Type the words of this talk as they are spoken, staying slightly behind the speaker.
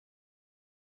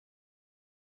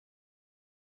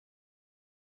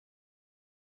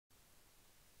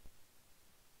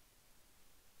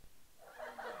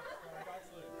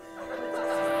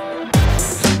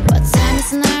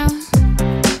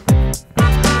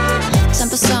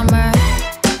the summer.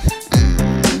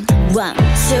 One,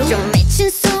 two. 좀 미친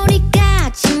소리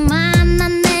같지만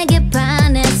난 내게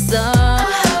반했어.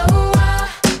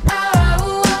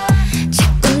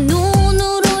 자꾸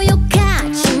눈으로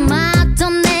욕하지만 또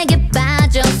내게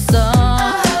빠졌어.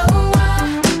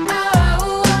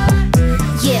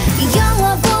 Yeah,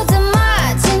 영화보다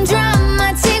멋진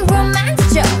드라마틱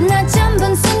로맨틱. 나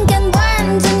전번 순간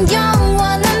완전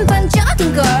영원한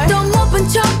반전인 걸. 또 못 본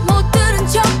척 못 들은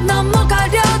척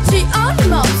넘어가려지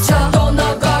어림없어. 또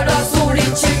나가라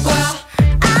소리칠 거야.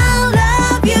 I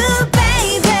love you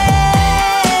baby.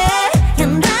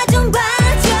 그냥 나 좀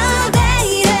봐줘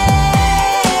baby.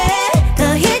 더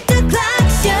hit the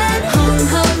klaxon. Hong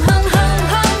hong hong hong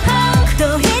hong hong. 더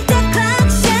hit the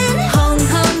klaxon. Hong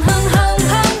hong hong hong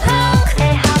hong hong.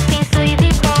 Hey happy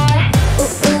sweetie boy.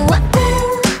 Ooh ooh ah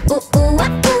ooh. Ooh ooh ah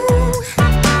ooh.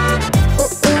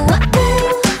 Ooh ooh ah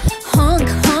ooh. Honk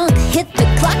honk hit the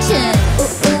klaxon. Ooh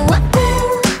ooh ah ooh.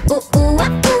 Ooh ooh ah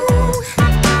ooh.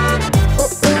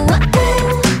 Ooh ooh ah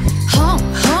ooh. Honk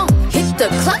honk hit the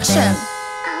klaxon.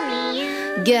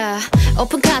 Yeah,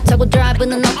 오픈카 타고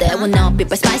드라이브는 어때? Wanna be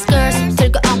by Spice Girls?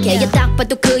 들고 오케이 딱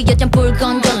봐도 그 여잔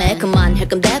불건전해. 그만할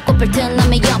건데 꽃을 튼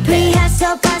남의 옆에.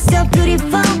 리허설 봤어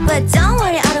beautiful but don't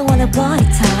worry I don't wanna body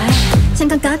tie.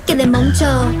 잠깐 깎게 내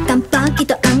멈춰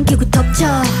깜빡이도 안 켜고 덮쳐.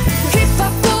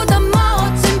 힙합보다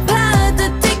멋진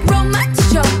파드틱 로맨틱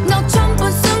쇼. 너 처음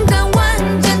본 순간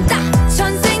완전 딱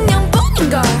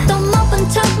천생연분인걸. 또 못 본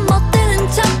척 못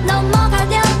들은 척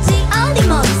넘어가려지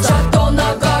어림없어. 또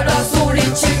나가라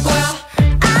소리칠 거야.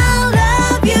 I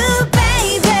love you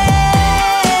baby.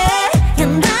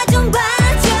 그냥 나 좀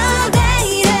봐줘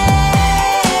baby.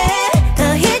 더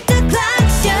hit the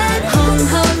klaxon. Hong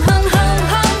hong hong hong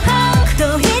hong hong.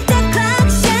 더 hit the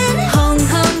klaxon. Hong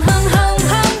hong hong hong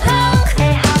hong hong.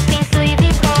 Hey happy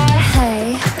sweetie boy.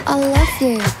 Hey, I love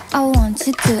you. I want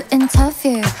you to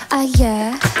interview. Ah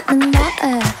yeah, 난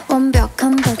너의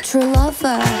완벽한 the true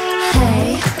lover.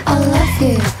 Hey, I love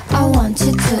you. I want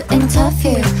you to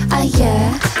interview. Ah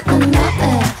yeah, 난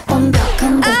너의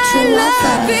완벽한 the I true love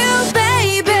lover. you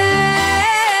baby.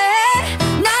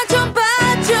 나 좀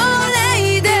봐줘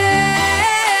lady.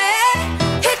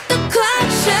 Hit the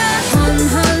klaxon. Hon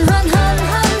hon hon hon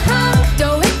hon hon. 또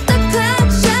hit the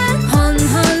klaxon. Hon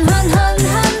hon hon hon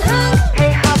hon hon.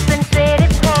 Hey hoppin'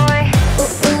 sweetie boy.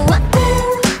 Ooh ooh ah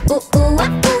ooh. Ooh ooh ah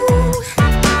ooh.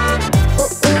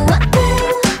 Ooh ooh ah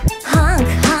ooh. Honk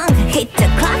honk hit the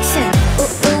klaxon. Ooh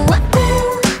ooh ah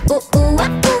ooh. Ooh ooh ah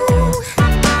ooh.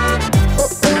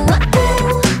 Ooh ooh ah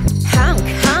ooh. Honk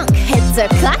honk hit the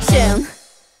klaxon.